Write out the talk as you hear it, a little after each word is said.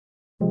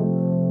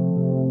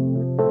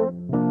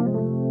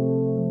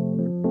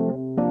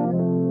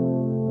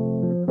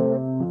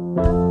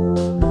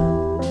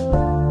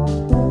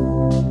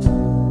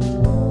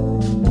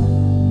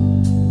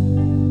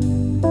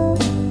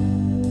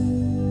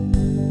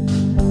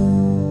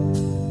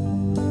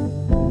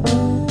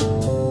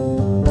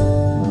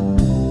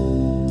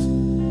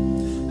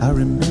I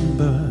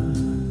remember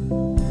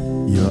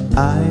your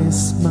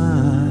eyes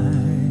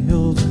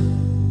smiled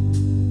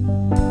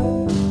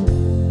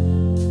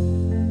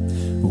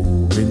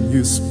when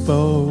you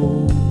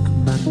spoke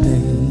my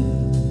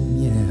name,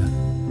 yeah.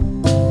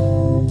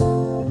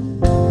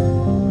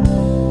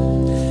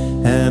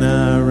 And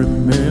I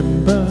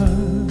remember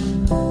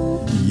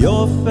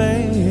your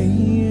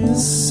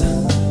face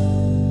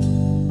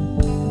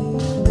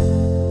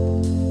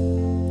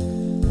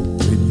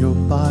when your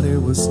body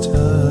was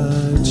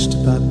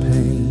touched by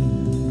pain.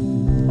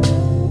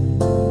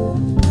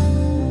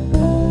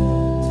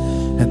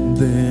 And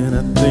then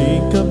I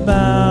think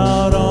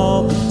about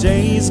all the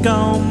days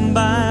gone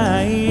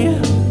by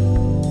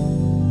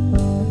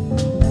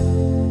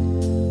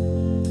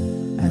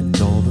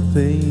and all the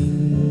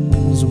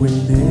things we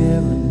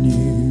never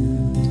knew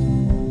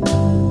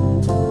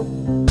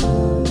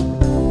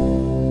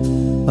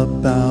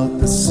about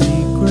the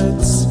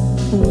secrets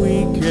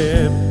we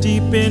kept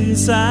deep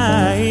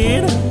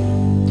inside,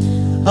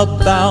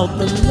 about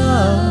the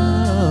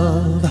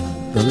love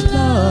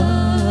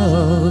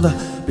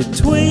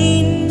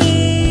between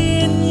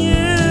me and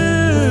you.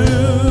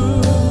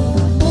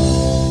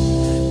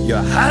 You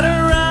had a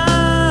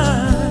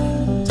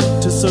right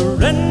to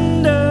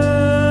surrender.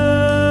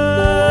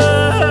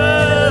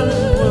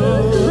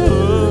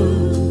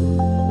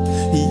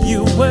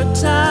 You were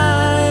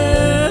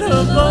tired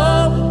of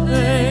all the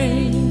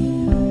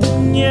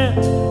pain, yeah.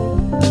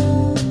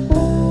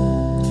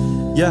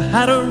 You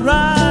had a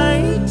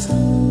right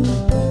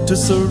to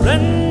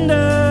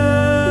surrender.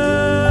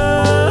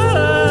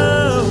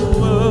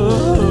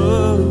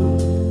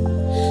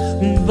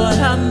 But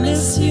I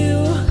miss you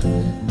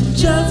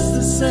just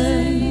the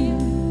same.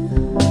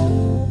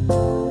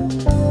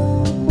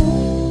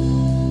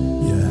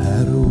 You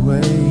had a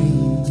way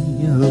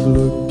of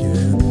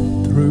looking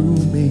through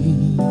me,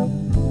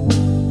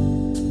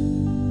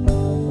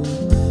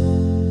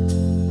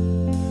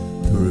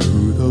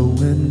 through the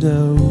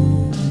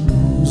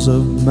windows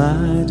of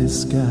my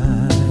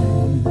disguise.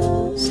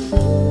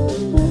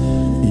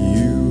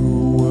 You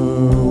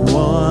were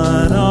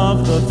one of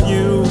the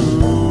few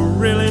who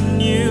really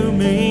knew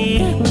me.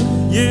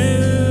 You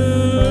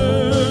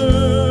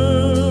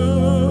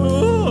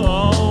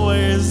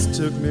always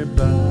took me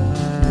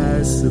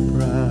by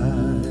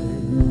surprise.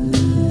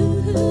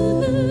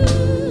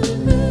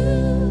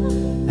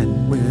 And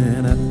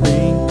when I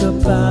think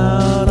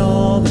about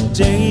all the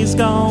days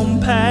gone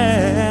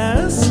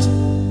past,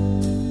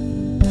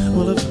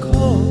 well, of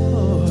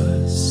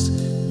course,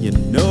 you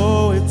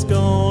know it's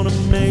gonna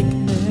make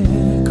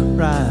me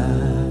cry.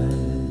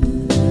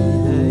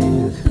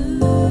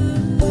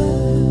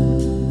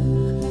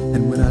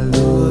 And when I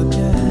look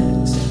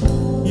at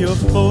your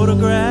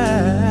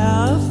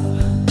photograph,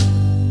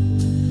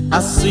 I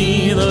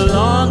see the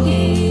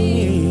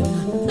longing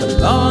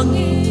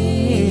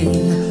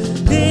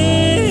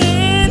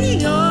in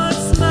your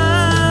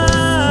smile.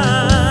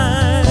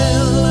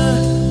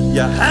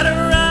 You had a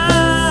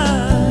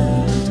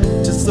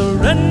right to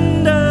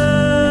surrender.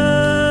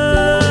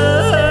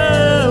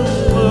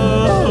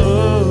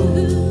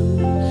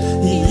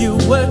 You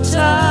were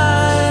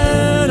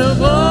tired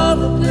of all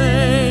the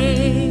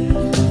pain,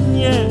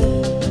 yeah.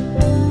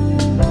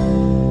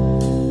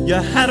 You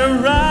had a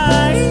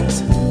right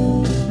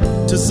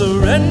to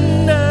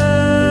surrender.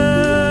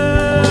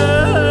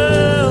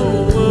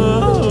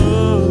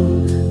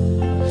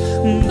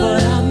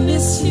 But I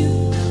miss you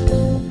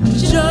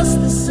just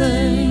the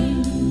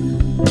same.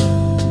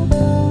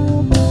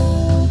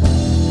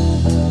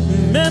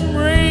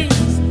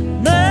 Memories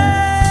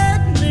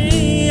make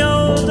me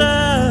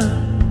older.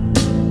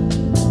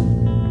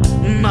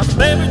 My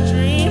favorite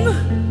dream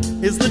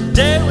is the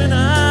day when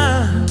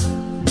I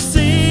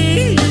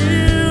see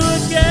you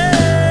again.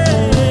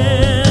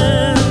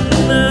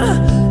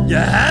 You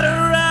had a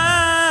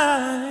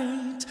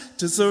right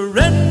to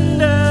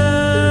surrender.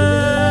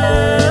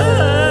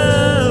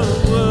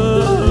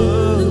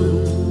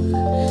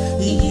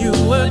 You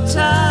were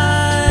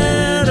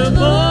tired of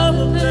all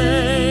the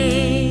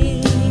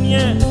pain,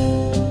 yeah.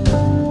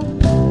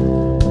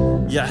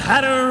 You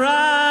had a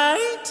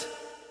right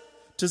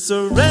to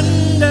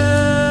surrender.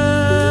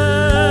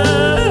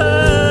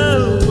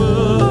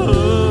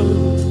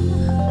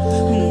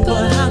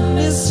 But I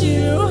miss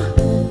you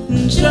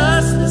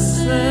just the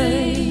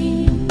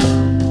same.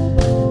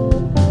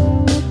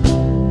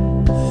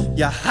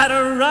 You had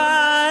a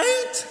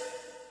right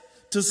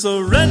to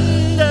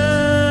surrender.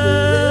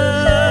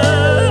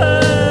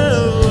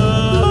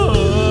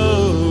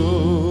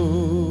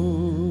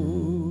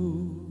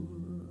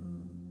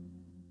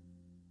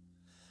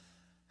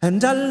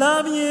 And I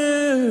love you,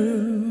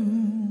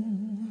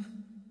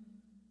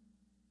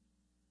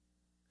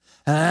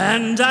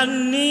 and I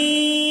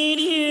need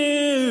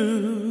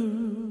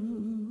you.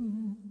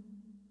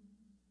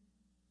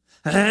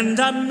 and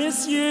I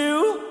miss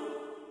you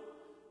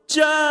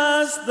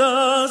just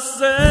the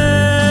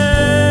same.